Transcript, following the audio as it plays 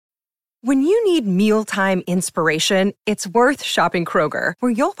When you need mealtime inspiration, it's worth shopping Kroger,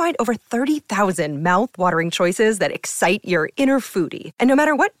 where you'll find over 30,000 mouth-watering choices that excite your inner foodie. And no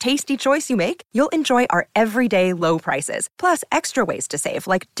matter what tasty choice you make, you'll enjoy our everyday low prices, plus extra ways to save,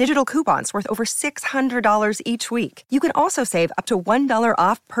 like digital coupons worth over $600 each week. You can also save up to $1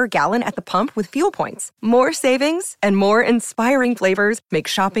 off per gallon at the pump with fuel points. More savings and more inspiring flavors make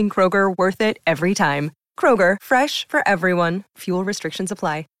shopping Kroger worth it every time. Kroger, fresh for everyone. Fuel restrictions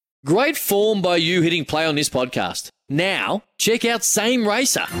apply. Great form by you hitting play on this podcast. Now, check out Same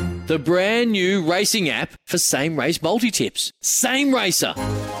Racer, the brand new racing app for same race multi-tips. Same Racer.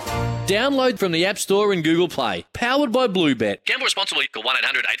 Download from the App Store and Google Play. Powered by Bluebet. Gamble responsibly. Call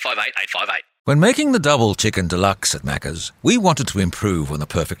 1-800-858-858. When making the double chicken deluxe at Macca's, we wanted to improve on the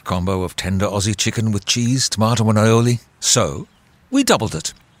perfect combo of tender Aussie chicken with cheese, tomato and aioli. So, we doubled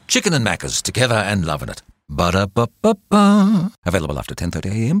it. Chicken and Macca's, together and loving it. Ba-da-ba-ba-ba. Available after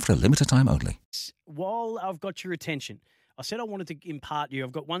 10:30am for a limited time only. While I've got your attention, I said I wanted to impart you.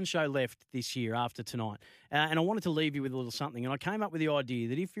 I've got one show left this year after tonight, and I wanted to leave you with a little something. And I came up with the idea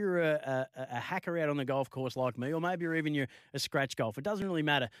that if you're a hacker out on the golf course like me, or maybe you're a scratch golf, it doesn't really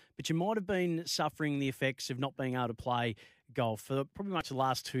matter, but you might have been suffering the effects of not being able to play golf for probably much the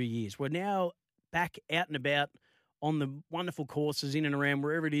last 2 years. We're now back out and about on the wonderful courses in and around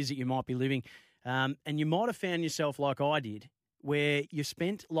wherever it is that you might be living. And you might have found yourself like I did, where you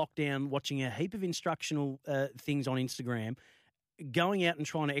spent lockdown watching a heap of instructional things on Instagram, going out and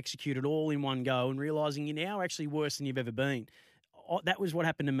trying to execute it all in one go and realising you're now actually worse than you've ever been. That was what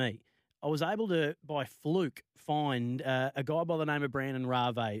happened to me. I was able to, by fluke, find a guy by the name of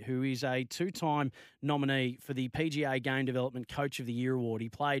Rave, who is a two-time nominee for the PGA Game Development Coach of the Year Award. He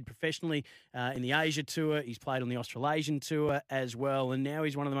played professionally in the Asia Tour. He's played on the Australasian Tour as well, and now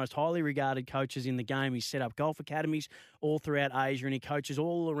he's one of the most highly regarded coaches in the game. He's set up golf academies all throughout Asia, and he coaches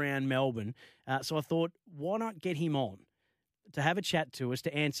all around Melbourne. So I thought, why not get him on to have a chat to us,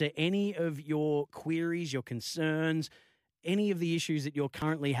 to answer any of your queries, your concerns, any of the issues that you're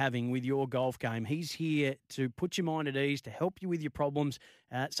currently having with your golf game. He's here to put your mind at ease, to help you with your problems.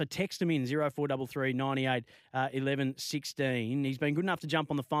 So text him in 0433 98 11 16. He's been good enough to jump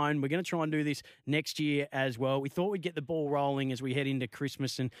on the phone. We're going to try and do this next year as well. We thought we'd get the ball rolling as we head into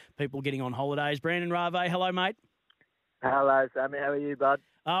Christmas and people getting on holidays. Brandon Rave, hello, mate. Hello, Sammy. How are you, bud?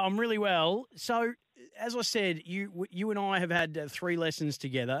 I'm really well. So, as I said, you and I have had 3 lessons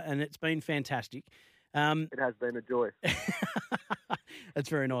together, and it's been fantastic. It has been a joy. That's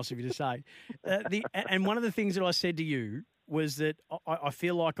very nice of you to say. And one of the things that I said to you was that I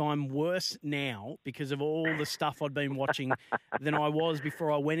feel like I'm worse now because of all the stuff I'd been watching than I was before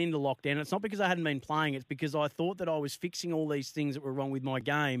I went into lockdown. It's not because I hadn't been playing. It's because I thought that I was fixing all these things that were wrong with my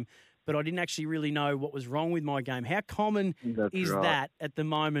game, but I didn't actually really know what was wrong with my game. How common is that at the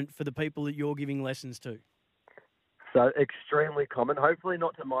moment for the people that you're giving lessons to? So extremely common, hopefully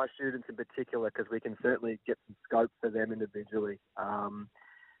not to my students in particular, because we can certainly get some scope for them individually.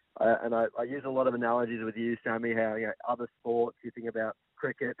 I use a lot of analogies with you, Sammy, how other sports, you think about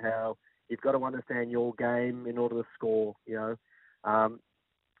cricket, how you've got to understand your game in order to score,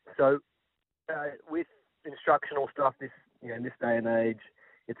 So with instructional stuff in this day and age,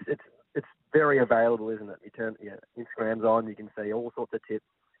 it's very available, isn't it? You turn Instagram's on, you can see all sorts of tips.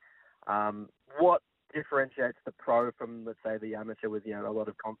 What differentiates the pro from, let's say, the amateur with a lot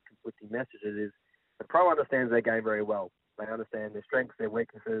of conflicting messages is the pro understands their game very well. They understand their strengths, their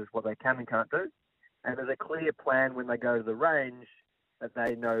weaknesses, what they can and can't do, and there's a clear plan when they go to the range that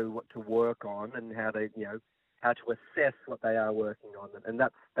they know what to work on and how to assess what they are working on, and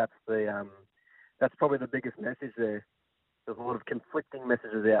that's probably the biggest message there. There's a lot of conflicting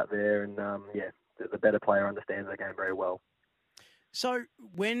messages out there, and the better player understands their game very well. So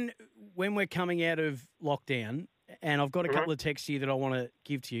when we're coming out of lockdown, and I've got a couple of texts here that I want to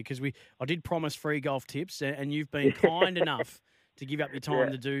give to you because I did promise free golf tips, and you've been kind enough to give up your time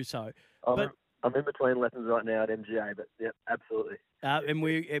to do so. I'm in between lessons right now at MGA, but yeah, absolutely. And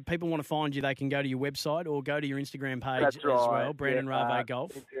if people want to find you, they can go to your website or go to your Instagram page as well, Brandon Rave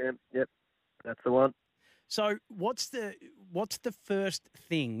Golf. Instagram, yep, that's the one. So what's the first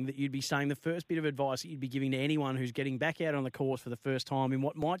thing that you'd be saying, the first bit of advice that you'd be giving to anyone who's getting back out on the course for the first time in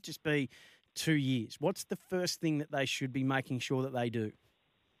what might just be 2 years? What's the first thing that they should be making sure that they do?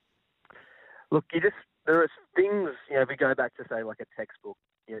 Look, there are things, if we go back to, say, like a textbook,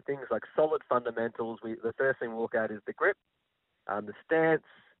 things like solid fundamentals. The first thing we look at is the grip, the stance,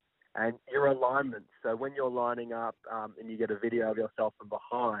 and your alignment. So when you're lining up and you get a video of yourself from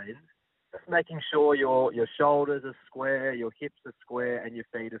behind, just making sure your shoulders are square, your hips are square, and your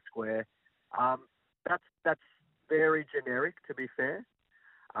feet are square. That's very generic, to be fair.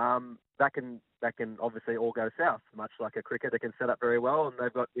 that can obviously all go south, much like a cricketer can set up very well and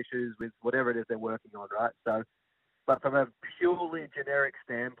they've got issues with whatever it is they're working on, right? So, but from a purely generic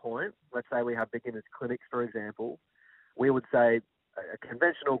standpoint, let's say we have beginners clinics, for example, we would say a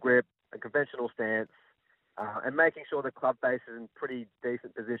conventional grip, a conventional stance, and making sure the club base is in pretty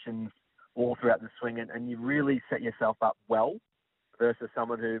decent positions all throughout the swing, and you really set yourself up well versus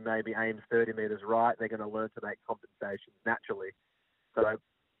someone who maybe aims 30 metres right. They're going to learn to make compensations naturally. So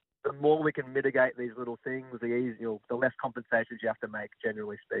the more we can mitigate these little things, the less compensations you have to make,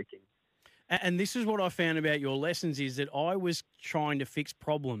 generally speaking. And this is what I found about your lessons is that I was trying to fix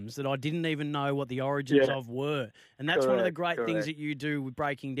problems that I didn't even know what the origins of were. And that's one of the great things that you do with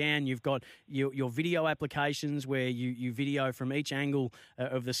breaking down. You've got your video applications where you video from each angle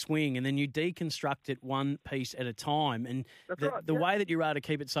of the swing and then you deconstruct it one piece at a time. And the way that you're able to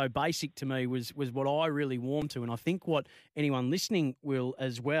keep it so basic to me was what I really warmed to. And I think what anyone listening will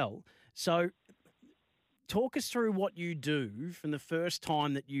as well. So talk us through what you do from the first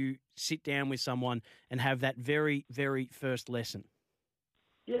time that you sit down with someone and have that very, very first lesson.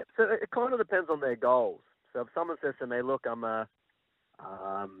 Yeah, so it kind of depends on their goals. So if someone says to me, look, I'm a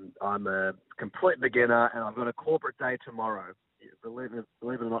complete beginner and I've got a corporate day tomorrow, believe it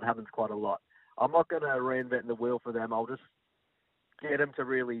or not, happens quite a lot. I'm not going to reinvent the wheel for them. I'll just get them to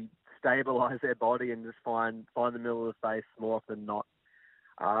really stabilise their body and just find the middle of the face more often than not.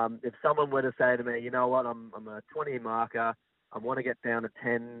 If someone were to say to me, you know what, I'm a 20 marker, I want to get down to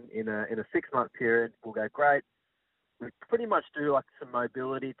 10 in a 6-month period, we'll go, great. We pretty much do like some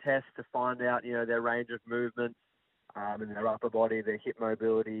mobility tests to find out, their range of movement in their upper body, their hip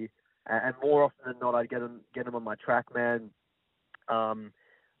mobility, and more often than not, I get them on my TrackMan,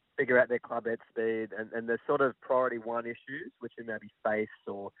 figure out their club head speed, and there's sort of priority one issues, which are maybe face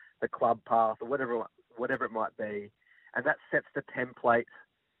or the club path or whatever it might be, and that sets the template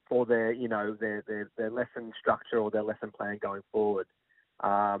for their lesson structure or their lesson plan going forward.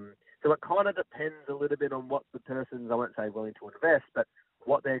 So it kind of depends a little bit on what the person's, I won't say willing to invest, but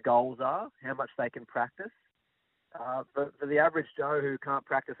what their goals are, how much they can practice. For the average Joe who can't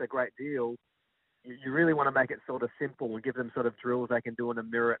practice a great deal, you really want to make it sort of simple and give them sort of drills they can do in a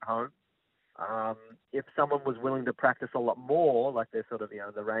mirror at home. If someone was willing to practice a lot more, like they're sort of,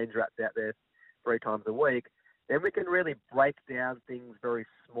 the range rats out there 3 times a week, then we can really break down things very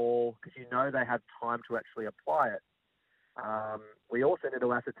small because they have time to actually apply it. We also need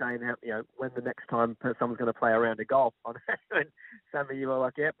to ascertain how, when the next time someone's going to play a round of golf. And some of you are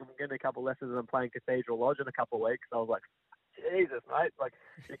like, yep, I'm getting a couple of lessons and I'm playing Cathedral Lodge in a couple of weeks. So I was like, Jesus, mate, like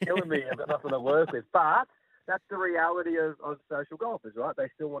you're killing me. I've got nothing to work with. But that's the reality of social golfers, right? They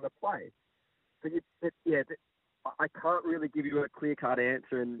still want to play. So I can't really give you a clear-cut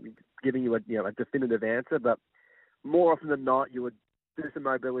answer and giving you a definitive answer, but more often than not, you would do some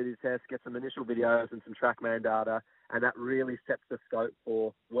mobility tests, get some initial videos and some TrackMan data, and that really sets the scope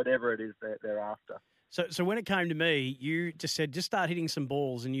for whatever it is that they're after. So when it came to me, you just said, just start hitting some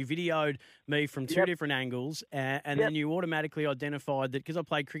balls, and you videoed me from two different angles, and then you automatically identified that because I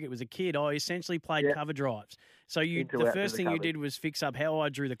played cricket as a kid, I essentially played cover drives. So the first thing you did was fix up how I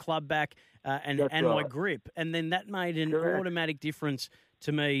drew the club back and my grip, and then that made an automatic difference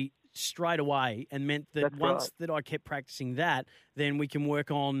to me straight away and meant that that I kept practicing that, then we can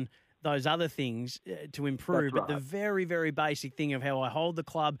work on those other things to improve. But the very, very basic thing of how I hold the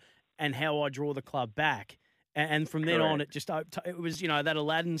club and how I draw the club back. And from then on, it was, that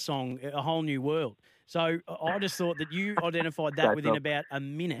Aladdin song, A Whole New World. So I just thought that you identified that within about a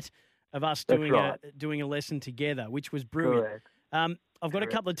minute of us doing a lesson together, which was brilliant. I've got a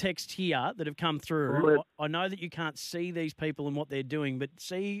couple of texts here that have come through. I know that you can't see these people and what they're doing, but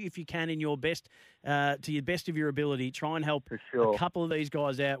see if you can, in your best, to your best of your ability, try and help a couple of these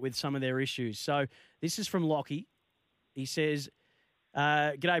guys out with some of their issues. So this is from Lockie. He says,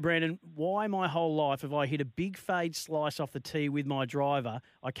 G'day, Brandon. Why my whole life have I hit a big fade slice off the tee with my driver?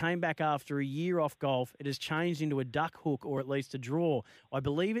 I came back after a year off golf. It has changed into a duck hook or at least a draw. I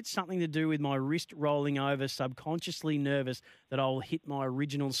believe it's something to do with my wrist rolling over, subconsciously nervous that I'll hit my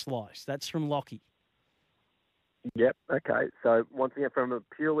original slice. That's from Lockie. Yep, okay. So once again, from a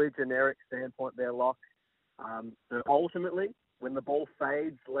purely generic standpoint there, Locke, so ultimately, when the ball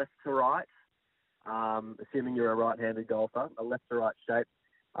fades left to right, assuming you're a right-handed golfer, a left-to-right shape,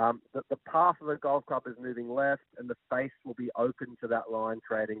 the path of the golf club is moving left and the face will be open to that line,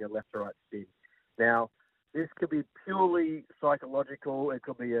 creating a left-to-right spin. Now, this could be purely psychological. It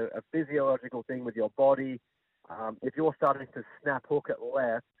could be a physiological thing with your body. If you're starting to snap hook at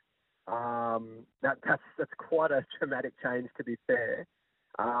left, that's quite a dramatic change, to be fair.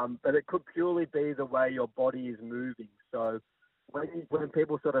 But it could purely be the way your body is moving. So when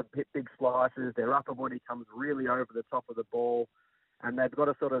people sort of hit big slices, their upper body comes really over the top of the ball, and they've got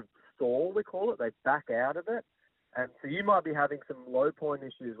to sort of stall, we call it. They back out of it. And so you might be having some low point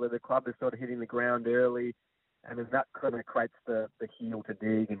issues where the club is sort of hitting the ground early, and then that kind of creates the heel to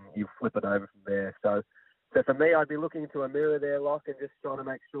dig, and you flip it over from there. So for me, I'd be looking into a mirror there, Locke, and just trying to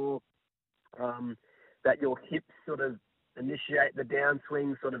make sure that your hips sort of initiate the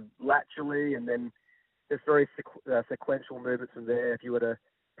downswing sort of laterally, and then just very sequential movements from there. If you were to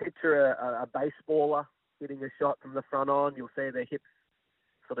picture a baseballer hitting a shot from the front on, you'll see their hips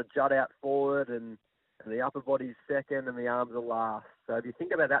sort of jut out forward, and the upper body's second, and the arms are last. So if you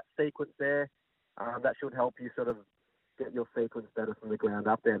think about that sequence there, that should help you sort of get your sequence better from the ground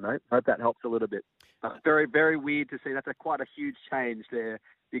up there, mate. Hope that helps a little bit. Very, very weird to see. That's quite a huge change there.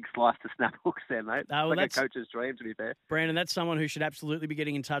 Big slice to snap hooks there, mate. It's like a coach's dream, to be fair. Brandon, that's someone who should absolutely be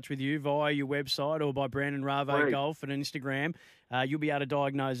getting in touch with you via your website or by Brandon Rave Golf and Instagram. You'll be able to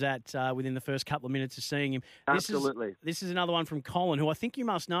diagnose that within the first couple of minutes of seeing him. Absolutely. This is another one from Colin, who I think you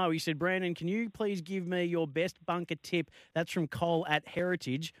must know. He said, Brandon, can you please give me your best bunker tip? That's from Cole at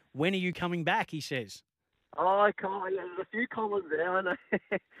Heritage. When are you coming back, he says? Oh, Colin, yeah, there's a few Collins there, I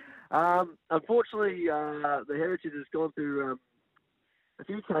know. Unfortunately, the Heritage has gone through a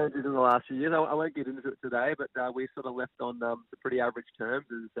few changes in the last few years. I won't get into it today, but we sort of left on some pretty average terms,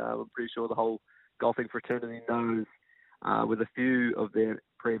 as I'm pretty sure the whole golfing fraternity knows with a few of their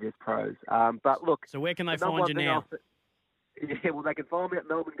previous pros. But look, so where can they find you now? Yeah, well, they can find me at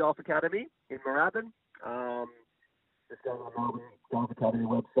Melbourne Golf Academy in Moorabbin. Just go on the Melbourne Golf Academy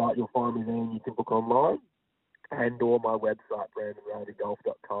website. You'll find me there, and you can book online, and or my website,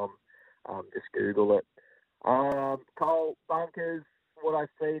 brandonravegolf.com. Just Google it. Cole, bunkers. What I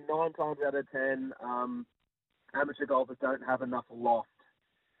see 9 times out of 10, amateur golfers don't have enough loft.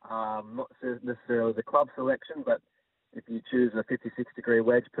 Not necessarily the club selection, but if you choose a 56-degree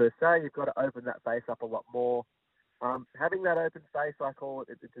wedge per se, you've got to open that face up a lot more. Having that open face, I call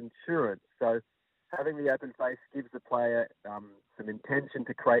it's insurance. So having the open face gives the player some intention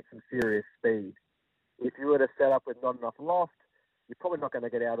to create some serious speed. If you were to set up with not enough loft, you're probably not going to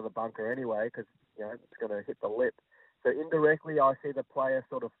get out of the bunker anyway, because it's going to hit the lip. So indirectly, I see the player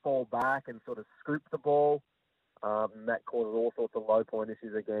sort of fall back and sort of scoop the ball. That causes all sorts of low point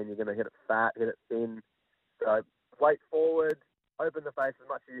issues again. You're going to hit it fat, hit it thin. So weight forward, open the face as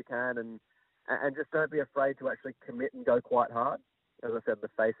much as you can, and just don't be afraid to actually commit and go quite hard. As I said, the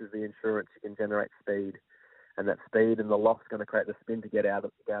face is the insurance. You can generate speed, and that speed and the loft's going to create the spin to get out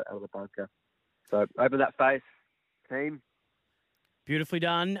of the bunker. So open that face, team. Beautifully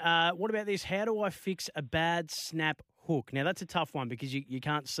done. What about this? How do I fix a bad snap hook? Now, that's a tough one because you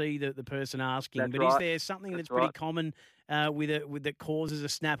can't see the person asking. That's but right. Is there something that's pretty common that causes a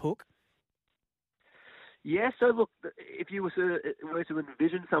snap hook? Yeah, so look, if you were to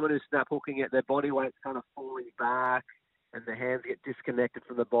envision someone who's snap hooking it, their body weight's kind of falling back and the hands get disconnected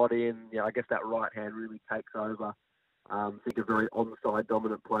from the body, and I guess that right hand really takes over. Think a very onside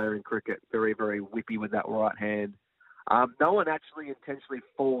dominant player in cricket, very, very whippy with that right hand. No one actually intentionally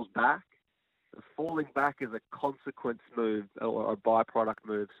falls back. The falling back is a consequence move or a byproduct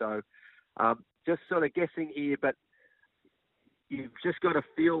move. So just sort of guessing here, but you've just got to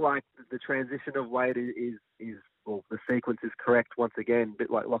feel like the transition of weight is the sequence is correct once again, a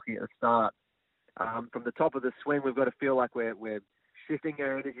bit like locking at the start. From the top of the swing, we've got to feel like we're shifting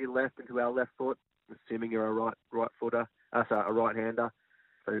our energy left into our left foot, assuming you're a a right-hander.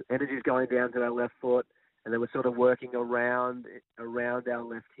 So energy's going down to our left foot, and then we're sort of working around our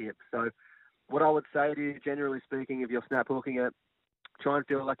left hip. So what I would say to you, generally speaking, if you're snap hooking it, try and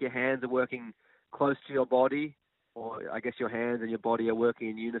feel like your hands are working close to your body, or I guess your hands and your body are working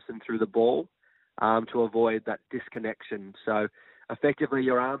in unison through the ball to avoid that disconnection. So effectively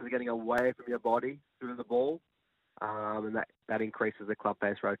your arms are getting away from your body through the ball, and that increases the club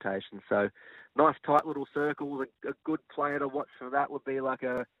face rotation. So nice tight little circles. A good player to watch for that would be like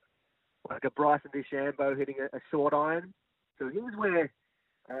a Bryson DeChambeau hitting a short iron. So here's where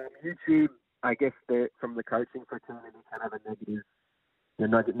YouTube, I guess, from the coaching fraternity can have a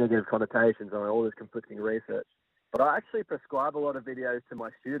negative connotations on all this conflicting research. But I actually prescribe a lot of videos to my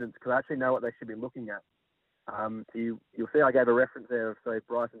students because I actually know what they should be looking at. So you'll see I gave a reference there of, say,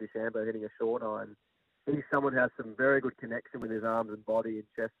 Bryson DeChambeau hitting a short iron. He's someone who has some very good connection with his arms and body and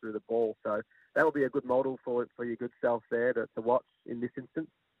chest through the ball. So that will be a good model for your good self there to watch in this instance.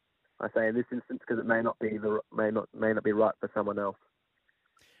 I say in this instance because it may not be right for someone else.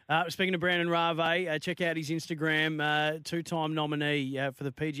 Speaking of Brandon Rave, check out his Instagram, two-time nominee for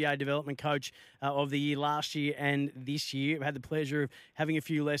the PGA Development Coach of the Year last year and this year. I've had the pleasure of having a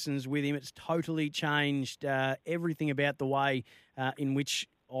few lessons with him. It's totally changed everything about the way in which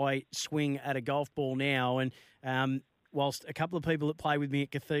I swing at a golf ball now. And whilst a couple of people that play with me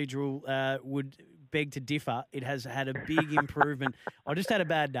at Cathedral would beg to differ, it has had a big improvement. I just had a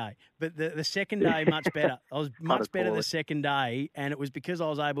bad day, but the second day, much better. I was much better the second day, and it was because I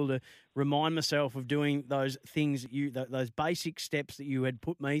was able to remind myself of doing those things those basic steps that you had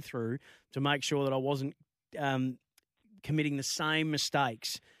put me through to make sure that I wasn't committing the same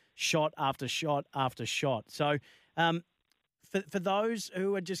mistakes shot after shot after shot. So for those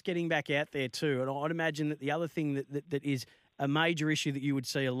who are just getting back out there too, and I'd imagine that the other thing that is a major issue that you would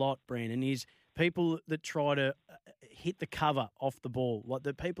see a lot, Brandon, is people that try to hit the cover off the ball, like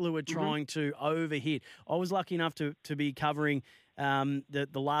the people who are trying to overhit. I was lucky enough to be covering the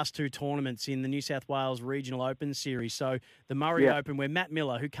last two tournaments in the New South Wales Regional Open Series. So the Murray Open, where Matt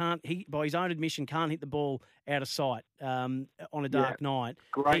Miller, who by his own admission, can't hit the ball out of sight on a dark night.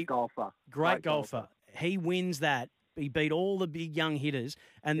 Great golfer. Great golfer. He wins that. He beat all the big young hitters,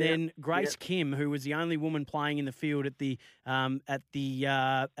 and then Grace Kim, who was the only woman playing in the field at the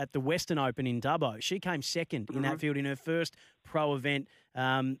Western Open in Dubbo, she came second in that field in her first pro event,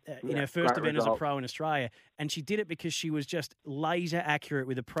 in her first event as a pro in Australia, and she did it because she was just laser accurate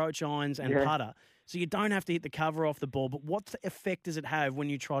with approach irons and putter. So you don't have to hit the cover off the ball, but what effect does it have when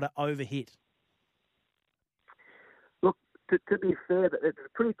you try to overhit? Look, to be fair, it's a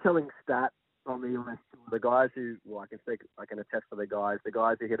pretty telling stat on the US Tour. The guys who, I can attest for the guys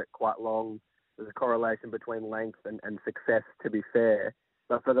who hit it quite long, there's a correlation between length and success, to be fair.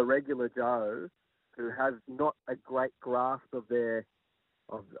 But for the regular Joe, who has not a great grasp of the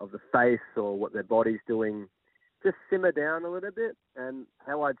face or what their body's doing, just simmer down a little bit. And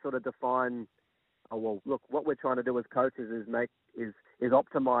how I'd sort of define, look, what we're trying to do as coaches is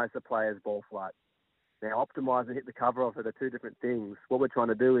optimize the player's ball flight. Now, optimize and hit the cover off it are two different things. What we're trying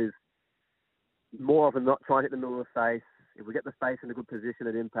to do is more often not try and hit the middle of the face. If we get the face in a good position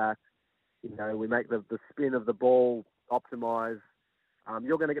at impact, we make the spin of the ball optimize.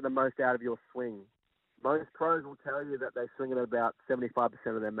 You're going to get the most out of your swing. Most pros will tell you that they swing at about 75%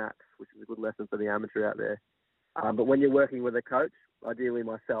 of their max, which is a good lesson for the amateur out there. But when you're working with a coach, ideally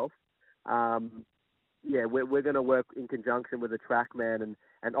myself, we're going to work in conjunction with a TrackMan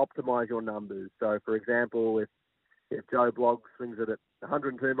and optimize your numbers. So, for example, if Joe Blogg swings it at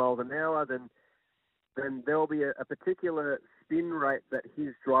 102 miles an hour, then there'll be a particular spin rate that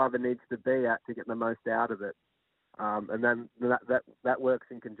his driver needs to be at to get the most out of it. And then that works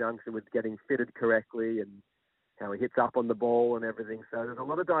in conjunction with getting fitted correctly and how he hits up on the ball and everything. So there's a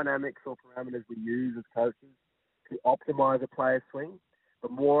lot of dynamics or parameters we use as coaches to optimize a player's swing.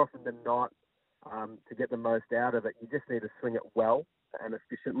 But more often than not, to get the most out of it, you just need to swing it well and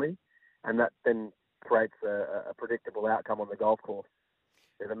efficiently. And that then creates a predictable outcome on the golf course.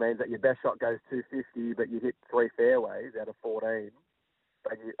 If it means that your best shot goes 250, but you hit 3 fairways out of 14,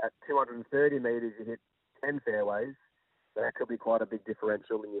 but at 230 metres you hit 10 fairways, that could be quite a big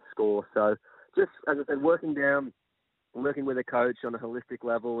differential in your score. So just, as I said, working with a coach on a holistic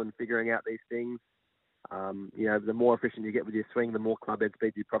level and figuring out these things, the more efficient you get with your swing, the more club head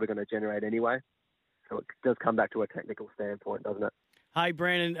speed you're probably going to generate anyway. So it does come back to a technical standpoint, doesn't it? Hey,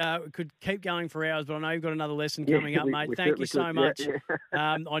 Brandon, could keep going for hours, but I know you've got another lesson coming up, mate. Thank you so much.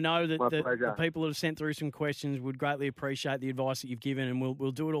 I know that the people that have sent through some questions would greatly appreciate the advice that you've given, and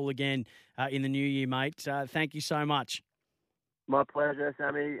we'll do it all again in the new year, mate. Thank you so much. My pleasure,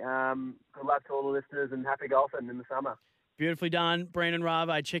 Sammy. Good luck to all the listeners and happy golfing in the summer. Beautifully done, Brandon Rave.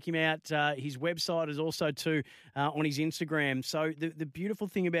 Check him out. His website is also on his Instagram. So the beautiful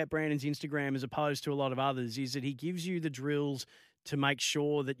thing about Brandon's Instagram, as opposed to a lot of others, is that he gives you the drills to make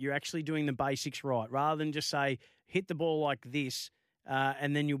sure that you're actually doing the basics right, rather than just say, hit the ball like this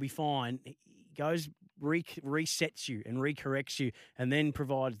and then you'll be fine. He goes, resets you and recorrects you, and then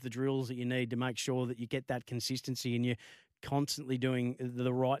provides the drills that you need to make sure that you get that consistency and you're constantly doing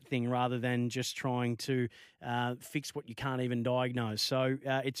the right thing rather than just trying to fix what you can't even diagnose. So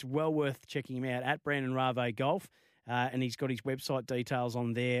it's well worth checking him out at Brandon Rave Golf. And he's got his website details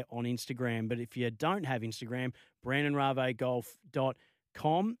on there on Instagram. But if you don't have Instagram,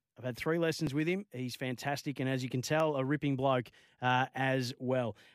 BrandonRaveGolf.com. I've had 3 lessons with him. He's fantastic, and as you can tell, a ripping bloke as well.